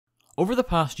Over the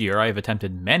past year, I have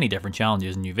attempted many different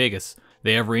challenges in New Vegas.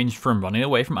 They have ranged from running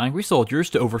away from angry soldiers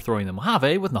to overthrowing the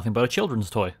Mojave with nothing but a children's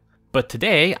toy. But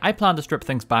today, I plan to strip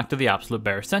things back to the absolute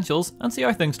bare essentials and see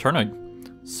how things turn out.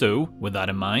 So, with that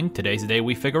in mind, today's the day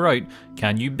we figure out,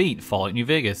 can you beat Fallout New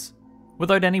Vegas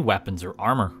without any weapons or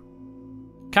armour?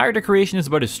 Character creation is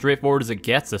about as straightforward as it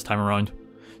gets this time around.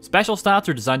 Special stats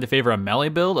are designed to favour a melee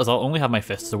build as I'll only have my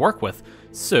fists to work with,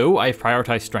 so I've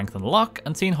prioritised strength and luck,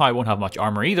 and seeing how I won't have much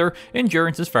armour either,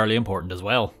 endurance is fairly important as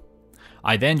well.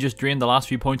 I then just drained the last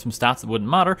few points from stats that wouldn't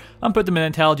matter, and put them in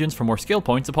intelligence for more skill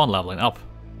points upon levelling up.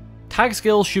 Tag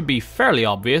skills should be fairly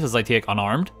obvious as I take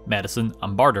unarmed, medicine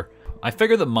and barter. I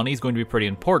figure that money is going to be pretty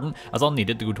important as I'll need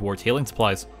it to go towards healing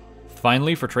supplies.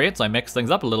 Finally, for traits, I mix things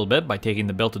up a little bit by taking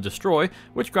the Built to Destroy,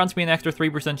 which grants me an extra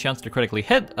 3% chance to critically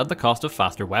hit at the cost of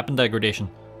faster weapon degradation.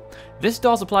 This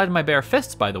does apply to my bare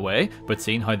fists by the way, but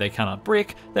seeing how they cannot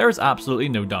break, there is absolutely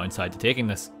no downside to taking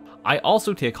this. I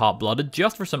also take Hot Blooded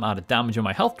just for some added damage when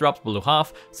my health drops below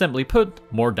half. Simply put,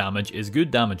 more damage is good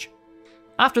damage.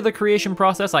 After the creation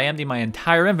process, I empty my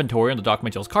entire inventory onto Doc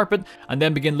Mitchell's carpet, and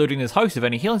then begin looting his house of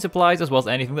any healing supplies as well as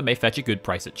anything that may fetch a good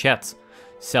price at Chet's.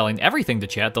 Selling everything to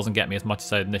Chet doesn't get me as much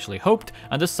as I initially hoped,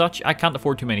 and as such, I can't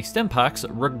afford too many stim packs.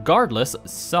 Regardless,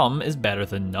 some is better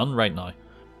than none right now.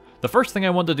 The first thing I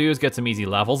want to do is get some easy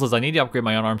levels, as I need to upgrade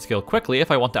my unarmed skill quickly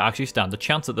if I want to actually stand a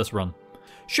chance at this run.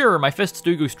 Sure, my fists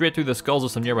do go straight through the skulls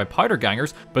of some nearby powder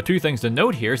gangers, but two things to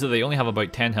note here is that they only have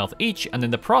about 10 health each, and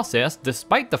in the process,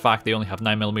 despite the fact they only have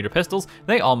 9mm pistols,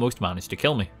 they almost managed to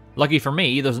kill me. Lucky for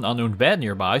me, there's an unowned bed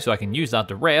nearby, so I can use that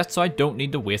to rest, so I don't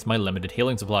need to waste my limited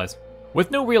healing supplies.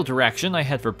 With no real direction, I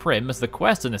head for Prim, as the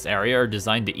quests in this area are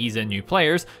designed to ease in new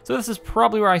players, so this is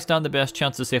probably where I stand the best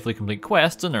chance to safely complete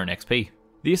quests and earn XP.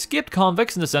 The escaped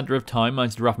convicts in the centre of town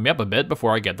managed to rough me up a bit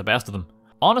before I get the best of them.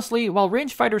 Honestly, while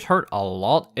range fighters hurt a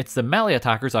lot, it's the melee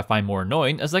attackers I find more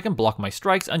annoying as they can block my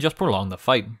strikes and just prolong the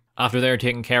fight. After they are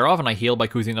taken care of and I heal by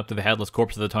cozying up to the headless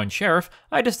corpse of the town sheriff,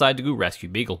 I decide to go rescue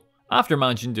Beagle. After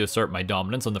managing to assert my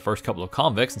dominance on the first couple of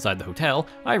convicts inside the hotel,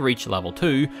 I reach level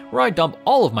 2, where I dump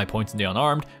all of my points into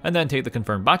unarmed, and then take the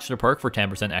confirmed bachelor perk for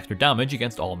 10% extra damage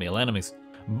against all male enemies.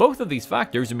 Both of these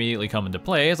factors immediately come into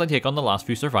play as I take on the last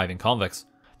few surviving convicts.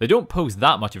 They don't pose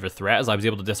that much of a threat as I was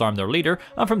able to disarm their leader,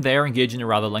 and from there engage in a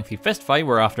rather lengthy fist fight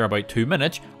where after about 2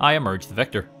 minutes, I emerge the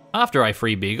victor. After I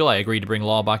free Beagle, I agree to bring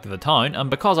Law back to the town, and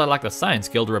because I lack the science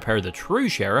skill to repair the true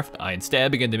sheriff, I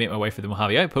instead begin to make my way for the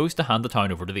Mojave outpost to hand the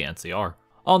town over to the NCR.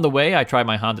 On the way, I try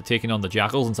my hand at taking on the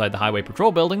jackals inside the highway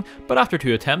patrol building, but after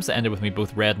 2 attempts that ended with me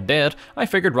both red and dead, I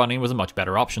figured running was a much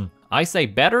better option. I say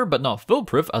better, but not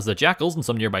foolproof, as the jackals and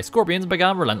some nearby scorpions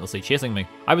began relentlessly chasing me.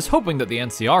 I was hoping that the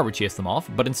NCR would chase them off,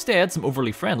 but instead some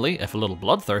overly friendly, if a little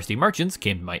bloodthirsty merchants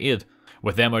came to my aid.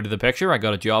 With them out of the picture, I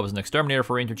got a job as an exterminator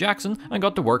for Ranger Jackson and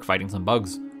got to work fighting some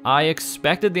bugs. I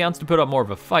expected the ants to put up more of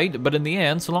a fight, but in the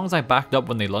end, so long as I backed up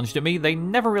when they lunged at me, they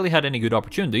never really had any good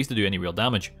opportunities to do any real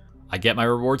damage. I get my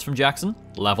rewards from Jackson,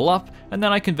 level up, and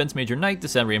then I convince Major Knight to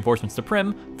send reinforcements to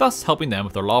Prim, thus helping them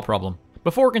with their law problem.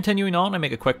 Before continuing on, I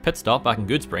make a quick pit stop back in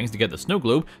Good Springs to get the snow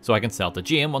globe so I can sell to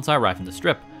Jane once I arrive in the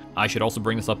strip. I should also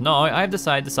bring this up now, I have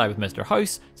decided to side with Mr.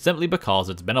 House, simply because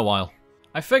it's been a while.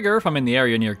 I figure if I'm in the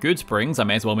area near Good Springs, I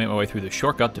may as well make my way through the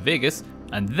shortcut to Vegas,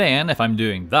 and then, if I'm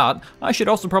doing that, I should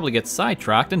also probably get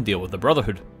sidetracked and deal with the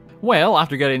Brotherhood. Well,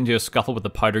 after getting into a scuffle with the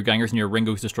powder gangers near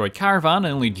Ringo's destroyed caravan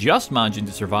and only just managing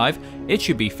to survive, it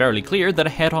should be fairly clear that a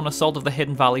head-on assault of the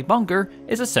Hidden Valley bunker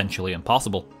is essentially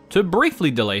impossible. To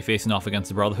briefly delay facing off against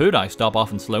the Brotherhood, I stop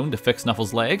off in Sloan to fix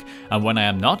Snuffle's leg, and when I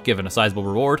am not given a sizable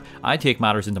reward, I take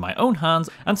matters into my own hands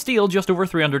and steal just over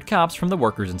 300 caps from the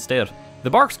workers instead. The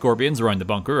bark scorpions around the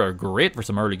bunker are great for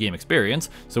some early game experience,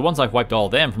 so once I've wiped all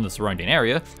of them from the surrounding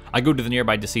area, I go to the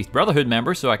nearby deceased Brotherhood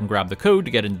members so I can grab the code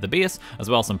to get into the base, as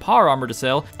well as some power armor to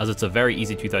sell, as it's a very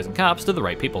easy 2000 caps to the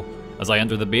right people. As I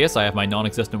enter the base, I have my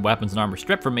non-existent weapons and armor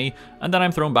stripped from me, and then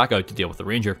I'm thrown back out to deal with the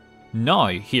ranger. Now,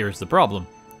 here's the problem.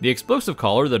 The explosive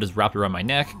collar that is wrapped around my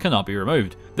neck cannot be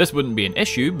removed. This wouldn't be an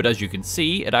issue, but as you can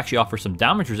see, it actually offers some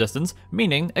damage resistance,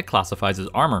 meaning it classifies as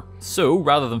armor. So,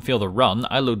 rather than feel the run,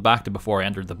 I load back to before I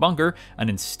entered the bunker, and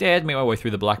instead make my way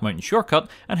through the Black Mountain shortcut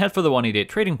and head for the 188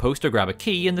 trading post to grab a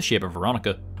key in the shape of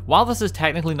Veronica. While this is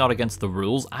technically not against the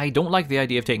rules, I don't like the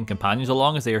idea of taking companions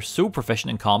along as they are so proficient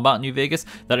in combat in New Vegas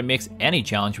that it makes any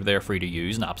challenge where they are free to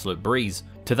use an absolute breeze.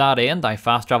 To that end, I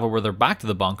fast travel with her back to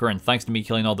the bunker, and thanks to me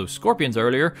killing all those scorpions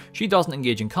earlier, she doesn't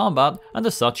engage in combat, and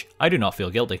as such, I do not feel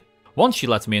guilty. Once she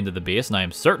lets me into the base and I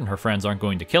am certain her friends aren't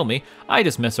going to kill me, I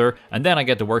dismiss her, and then I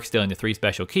get to work stealing the 3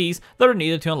 special keys that are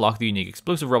needed to unlock the unique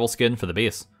explosive rebel skin for the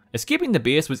base. Escaping the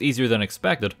base was easier than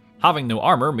expected. Having no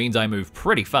armor means I move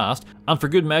pretty fast, and for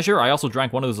good measure I also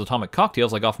drank one of those atomic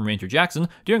cocktails I got from Ranger Jackson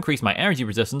to increase my energy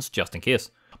resistance just in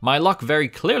case. My luck very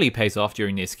clearly pays off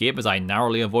during the escape as I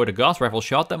narrowly avoid a Gauss rifle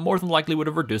shot that more than likely would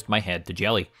have reduced my head to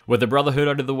jelly. With the Brotherhood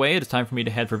out of the way, it is time for me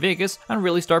to head for Vegas and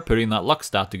really start putting that luck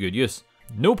stat to good use.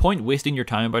 No point wasting your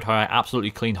time about how I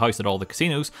absolutely cleaned house at all the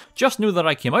casinos, just know that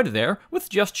I came out of there with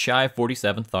just shy of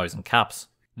 47,000 caps.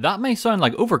 That may sound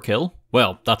like overkill.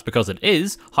 Well, that's because it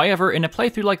is. However, in a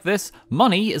playthrough like this,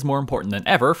 money is more important than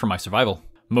ever for my survival.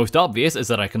 Most obvious is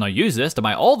that I can now use this to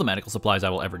buy all the medical supplies I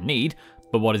will ever need,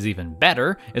 but what is even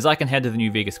better is I can head to the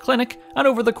New Vegas clinic and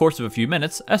over the course of a few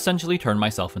minutes essentially turn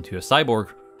myself into a cyborg.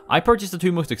 I purchased the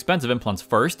two most expensive implants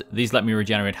first. These let me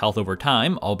regenerate health over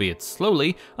time, albeit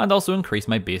slowly, and also increase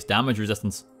my base damage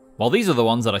resistance. While these are the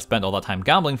ones that I spent all that time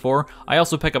gambling for, I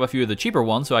also pick up a few of the cheaper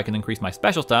ones so I can increase my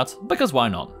special stats, because why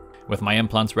not? With my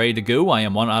implants ready to go, I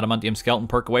am one adamantium skeleton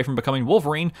perk away from becoming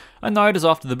Wolverine, and now it is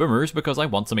off to the boomers because I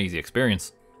want some easy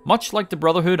experience. Much like the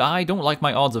Brotherhood, I don't like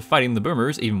my odds of fighting the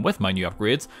boomers even with my new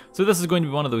upgrades, so this is going to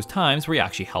be one of those times where you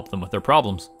actually help them with their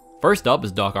problems. First up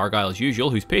is Doc Argyle as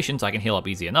usual, whose patients I can heal up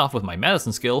easy enough with my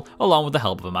medicine skill along with the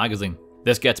help of a magazine.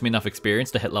 This gets me enough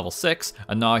experience to hit level 6,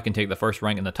 and now I can take the first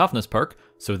rank in the toughness perk,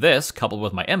 so this, coupled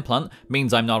with my implant,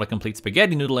 means I'm not a complete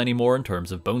spaghetti noodle anymore in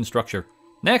terms of bone structure.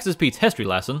 Next is Pete's history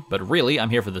lesson, but really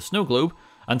I'm here for the snow globe,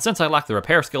 and since I lack the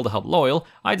repair skill to help Loyal,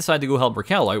 I decide to go help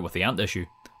Raquel out with the ant issue.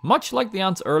 Much like the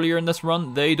ants earlier in this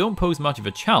run, they don't pose much of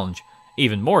a challenge,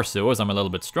 even more so as I'm a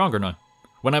little bit stronger now.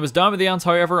 When I was down with the ants,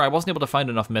 however, I wasn't able to find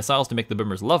enough missiles to make the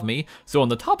boomers love me, so on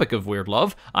the topic of weird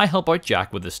love, I help out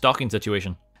Jack with his stalking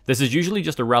situation. This is usually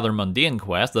just a rather mundane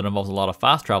quest that involves a lot of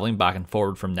fast travelling back and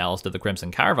forward from Nellis to the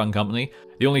Crimson Caravan Company.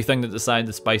 The only thing that decided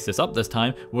to spice this up this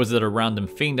time was that a random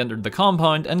fiend entered the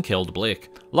compound and killed Blake.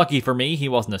 Lucky for me, he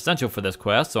wasn't essential for this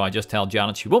quest, so I just tell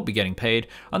Janet she won't be getting paid,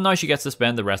 and now she gets to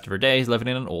spend the rest of her days living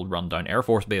in an old rundown Air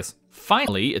Force base.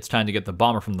 Finally, it's time to get the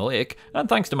bomber from the lake, and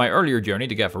thanks to my earlier journey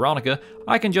to get Veronica,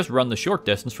 I can just run the short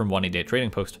distance from 188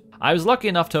 Trading Post. I was lucky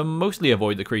enough to mostly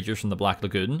avoid the creatures from the Black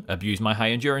Lagoon, abuse my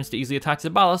high endurance to easily attach the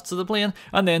ballasts of the plane,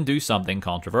 and then do something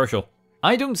controversial.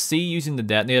 I don't see using the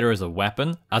detonator as a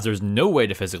weapon, as there's no way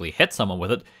to physically hit someone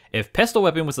with it. If pistol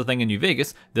whipping was the thing in New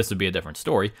Vegas, this would be a different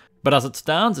story, but as it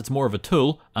stands, it's more of a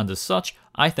tool, and as such,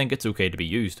 I think it's okay to be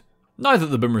used. Now that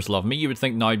the boomers love me, you would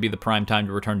think now would be the prime time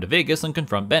to return to Vegas and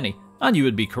confront Benny, and you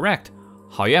would be correct.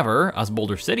 However, as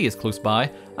Boulder City is close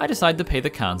by, I decide to pay the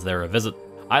cans there a visit.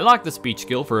 I lack the speech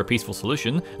skill for a peaceful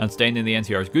solution, and staying in the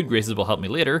NCR's good graces will help me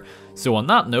later, so on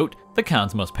that note, the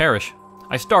cans must perish.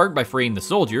 I start by freeing the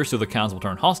soldiers so the cans will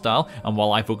turn hostile, and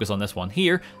while I focus on this one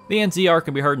here, the NCR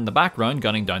can be heard in the background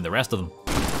gunning down the rest of them.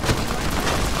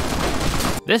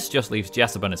 This just leaves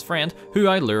Jessup and his friend, who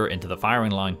I lure into the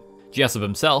firing line. Jessup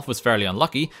himself was fairly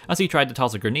unlucky as he tried to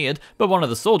toss a grenade, but one of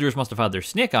the soldiers must have had their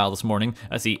snake eye this morning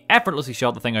as he effortlessly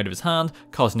shot the thing out of his hand,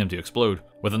 causing him to explode.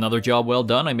 With another job well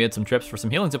done, I made some trips for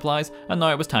some healing supplies, and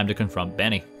now it was time to confront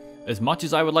Benny. As much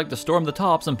as I would like to storm the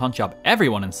tops and punch up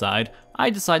everyone inside,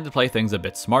 I decided to play things a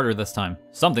bit smarter this time.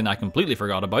 Something I completely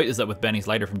forgot about is that with Benny's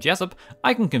lighter from Jessup,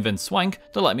 I can convince Swank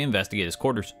to let me investigate his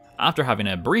quarters. After having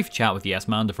a brief chat with Yes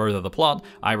Man to further the plot,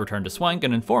 I return to Swank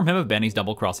and inform him of Benny's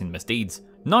double-crossing misdeeds.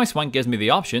 Now Swank gives me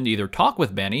the option to either talk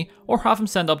with Benny, or have him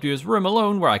sent up to his room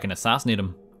alone where I can assassinate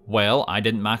him. Well, I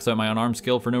didn't max out my unarmed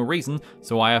skill for no reason,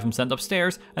 so I have him sent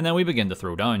upstairs, and then we begin to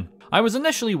throw down. I was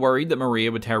initially worried that Maria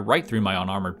would tear right through my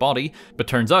unarmored body, but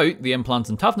turns out the implants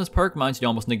and toughness perk managed to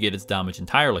almost negate its damage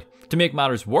entirely. To make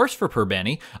matters worse for poor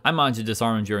Benny, I managed to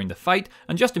disarm him during the fight,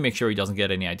 and just to make sure he doesn't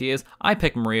get any ideas, I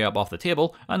pick Maria up off the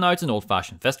table, and now it's an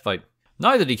old-fashioned fist fight.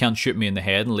 Now that he can't shoot me in the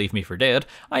head and leave me for dead,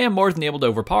 I am more than able to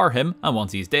overpower him, and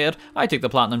once he's dead, I take the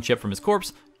platinum chip from his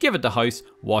corpse, give it to House,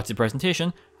 watch the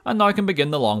presentation, and now can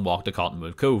begin the long walk to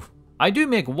Cottonwood Cove. I do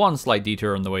make one slight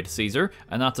detour on the way to Caesar,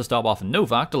 and that's to stop off in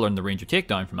Novak to learn the Ranger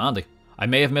takedown from Andy. I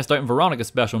may have missed out on Veronica's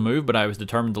special move, but I was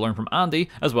determined to learn from Andy,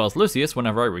 as well as Lucius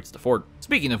whenever I reached the fort.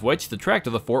 Speaking of which, the trek to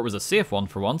the fort was a safe one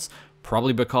for once,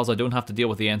 probably because I don't have to deal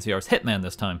with the NCR's hitmen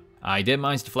this time. I did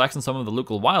manage to flex on some of the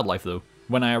local wildlife though.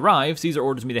 When I arrive, Caesar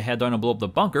orders me to head down and blow up the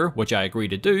bunker, which I agree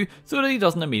to do, so that he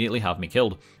doesn't immediately have me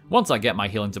killed. Once I get my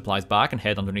healing supplies back and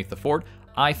head underneath the fort,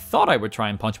 I thought I would try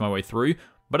and punch my way through,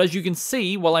 but as you can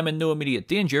see, while I'm in no immediate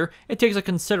danger, it takes a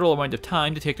considerable amount of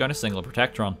time to take down a single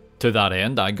Protectron. To that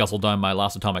end, I guzzle down my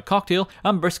last atomic cocktail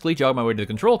and briskly jog my way to the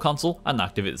control console and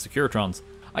activate the Securitrons.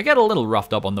 I get a little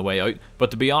roughed up on the way out,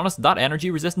 but to be honest, that energy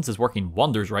resistance is working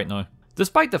wonders right now.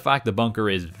 Despite the fact the bunker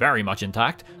is very much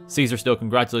intact, Caesar still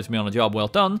congratulates me on a job well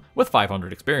done with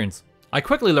 500 experience. I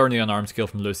quickly learn the unarmed skill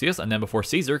from Lucius, and then before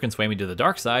Caesar can sway me to the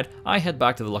dark side, I head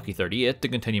back to the Lucky 38 to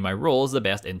continue my role as the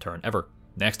best intern ever.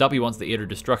 Next up, he wants the aid or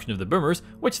destruction of the boomers,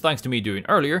 which thanks to me doing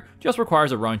earlier, just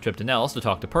requires a round trip to Nellis to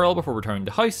talk to Pearl before returning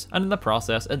to house, and in the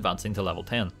process advancing to level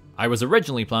 10. I was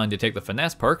originally planning to take the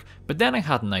finesse perk, but then I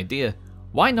had an idea.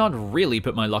 Why not really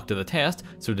put my luck to the test,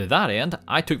 so to that end,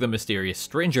 I took the mysterious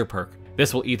stranger perk.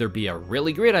 This will either be a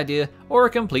really great idea, or a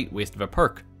complete waste of a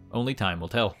perk. Only time will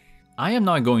tell. I am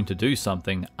now going to do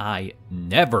something I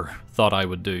never thought I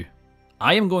would do.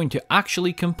 I am going to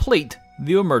actually complete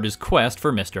the Omerta's quest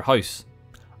for Mr. House.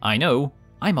 I know,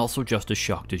 I'm also just as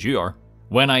shocked as you are.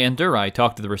 When I enter, I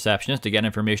talk to the receptionist to get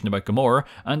information about Gamora,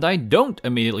 and I don't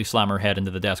immediately slam her head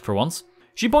into the desk for once.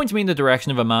 She points me in the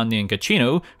direction of a man named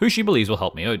Caccino, who she believes will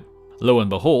help me out. Lo and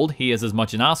behold, he is as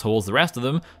much an asshole as the rest of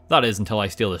them, that is until I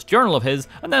steal this journal of his,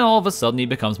 and then all of a sudden he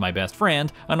becomes my best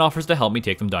friend, and offers to help me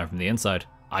take them down from the inside.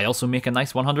 I also make a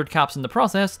nice 100 caps in the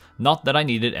process, not that I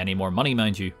needed any more money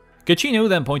mind you. Caccino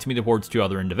then points me towards two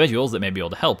other individuals that may be able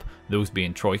to help, those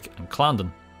being Troik and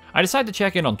Clandon. I decide to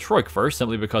check in on Troik first,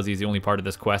 simply because he's the only part of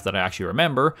this quest that I actually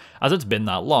remember, as it's been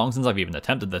that long since I've even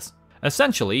attempted this.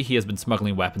 Essentially, he has been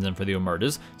smuggling weapons in for the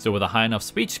Omertas, so with a high enough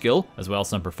speech skill, as well as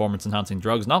some performance enhancing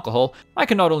drugs and alcohol, I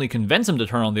can not only convince him to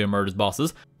turn on the Omerta's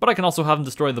bosses, but I can also have him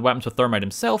destroy the weapons with thermite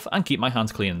himself and keep my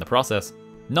hands clean in the process.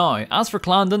 Now, as for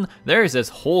Clandon, there's this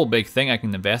whole big thing I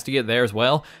can investigate there as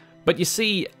well, but you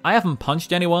see, I haven't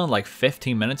punched anyone in like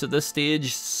 15 minutes at this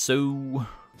stage, so...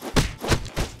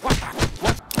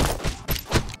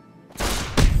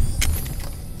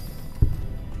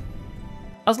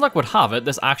 As luck would have it,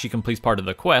 this actually completes part of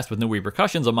the quest with no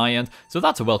repercussions on my end, so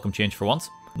that's a welcome change for once.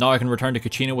 Now I can return to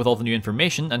Caccino with all the new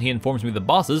information, and he informs me the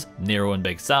bosses, Nero and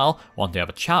Big Sal, want to have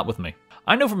a chat with me.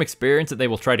 I know from experience that they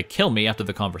will try to kill me after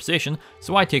the conversation,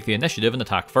 so I take the initiative and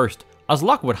attack first. As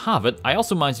luck would have it, I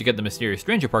also managed to get the Mysterious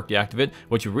Stranger perk deactivated,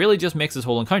 which really just makes this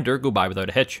whole encounter go by without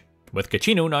a hitch. With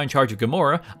Caccino now in charge of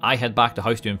Gamora, I head back to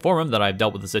house to inform him that I have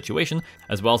dealt with the situation,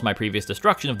 as well as my previous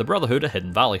destruction of the Brotherhood at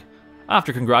Hidden Valley.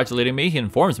 After congratulating me, he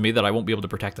informs me that I won't be able to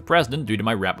protect the President due to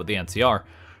my rep with the NCR.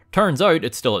 Turns out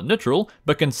it's still at neutral,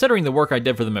 but considering the work I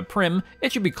did for them at Prim,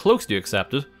 it should be close to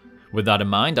accepted. With that in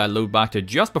mind, I load back to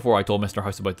just before I told Mr.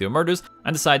 House about the Omertas,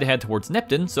 and decide to head towards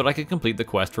Nipton so that I can complete the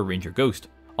quest for Ranger Ghost.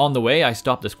 On the way, I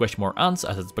stop to squish more ants,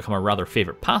 as it's become a rather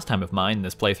favourite pastime of mine in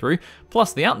this playthrough,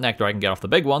 plus the ant nectar I can get off the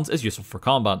big ones is useful for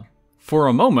combat. For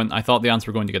a moment, I thought the ants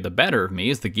were going to get the better of me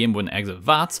as the game wouldn't exit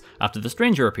VATS after the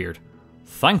stranger appeared.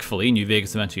 Thankfully, New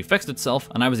Vegas eventually fixed itself,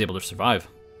 and I was able to survive.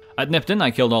 At Nipton,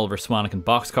 I killed Oliver Swanwick and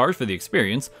boxcars for the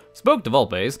experience, spoke to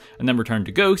Volpes, and then returned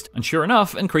to Ghost, and sure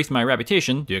enough, increased my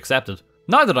reputation to accepted.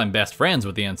 Now that I'm best friends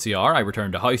with the NCR, I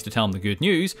return to house to tell him the good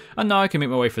news, and now I can make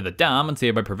my way for the dam and see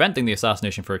about preventing the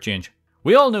assassination for a change.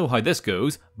 We all know how this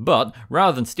goes, but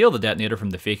rather than steal the detonator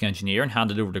from the fake engineer and hand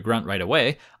it over to Grant right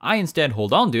away, I instead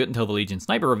hold on to it until the Legion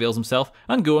sniper reveals himself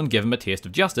and go and give him a taste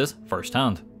of justice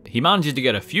firsthand. He manages to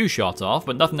get a few shots off,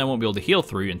 but nothing I won't be able to heal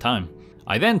through in time.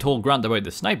 I then told Grant about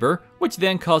the sniper, which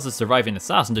then causes surviving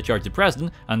assassin to charge the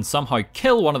President and somehow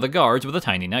kill one of the guards with a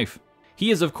tiny knife.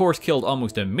 He is of course killed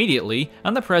almost immediately,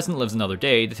 and the President lives another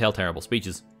day to tell terrible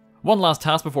speeches. One last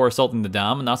task before assaulting the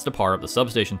dam, and that's to power up the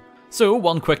substation. So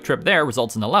one quick trip there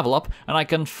results in a level up, and I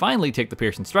can finally take the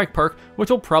Piercing Strike perk, which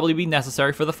will probably be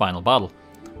necessary for the final battle.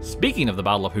 Speaking of the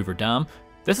Battle of Hoover Dam,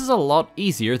 this is a lot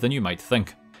easier than you might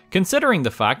think. Considering the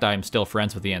fact I am still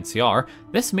friends with the NCR,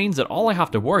 this means that all I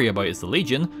have to worry about is the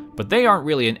Legion, but they aren't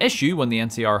really an issue when the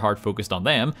NCR are hard focused on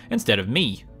them instead of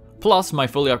me. Plus, my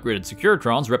fully upgraded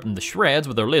Securitrons rip them to shreds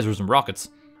with their lasers and rockets.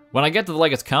 When I get to the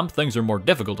Legate's camp, things are more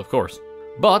difficult of course.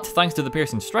 But thanks to the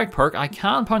Piercing Strike perk, I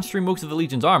can punch through most of the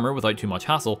Legion's armour without too much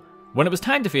hassle. When it was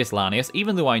time to face Lanius,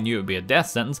 even though I knew it would be a death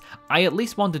sentence, I at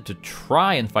least wanted to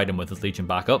try and fight him with his Legion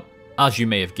backup. As you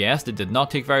may have guessed, it did not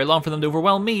take very long for them to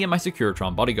overwhelm me and my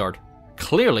Securitron bodyguard.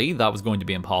 Clearly, that was going to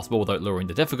be impossible without lowering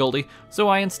the difficulty, so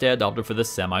I instead opted for the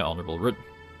semi-honourable route.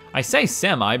 I say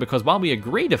semi because while we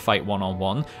agreed to fight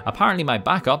one-on-one, apparently my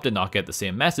backup did not get the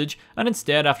same message, and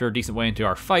instead after a decent way into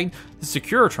our fight, the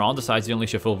Securitron decides to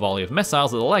unleash a full volley of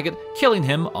missiles at the Legate, killing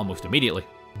him almost immediately.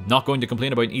 Not going to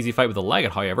complain about an easy fight with the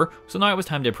Legate however, so now it was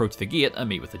time to approach the gate and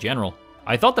meet with the General.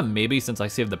 I thought that maybe since I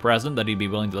saved the President that he'd be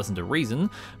willing to listen to reason,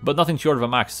 but nothing short of a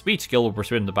max speech skill would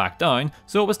persuade him to back down,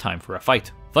 so it was time for a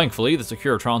fight. Thankfully, the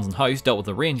Securitrons in house dealt with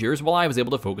the Rangers while I was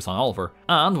able to focus on Oliver,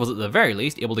 and was at the very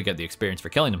least able to get the experience for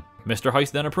killing him. Mr. House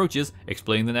then approaches,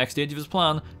 explaining the next stage of his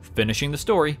plan, finishing the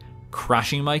story,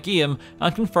 crashing my game,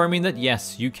 and confirming that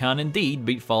yes, you can indeed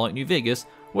beat Fallout New Vegas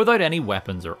without any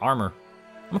weapons or armour.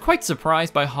 I'm quite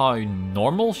surprised by how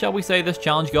normal, shall we say, this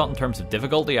challenge got in terms of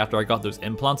difficulty after I got those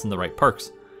implants and the right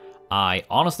perks. I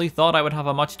honestly thought I would have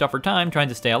a much tougher time trying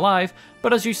to stay alive,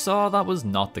 but as you saw, that was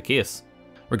not the case.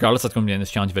 Regardless, that's going to be the end of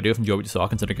this challenge video. If you enjoyed what you saw,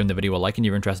 consider giving the video a like, and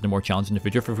you're interested in more challenges in the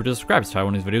future, feel free to subscribe. It's try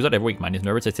one of these videos out every week. My name is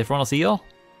Nerbit, stay safe everyone, I'll see you all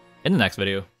in the next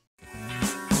video.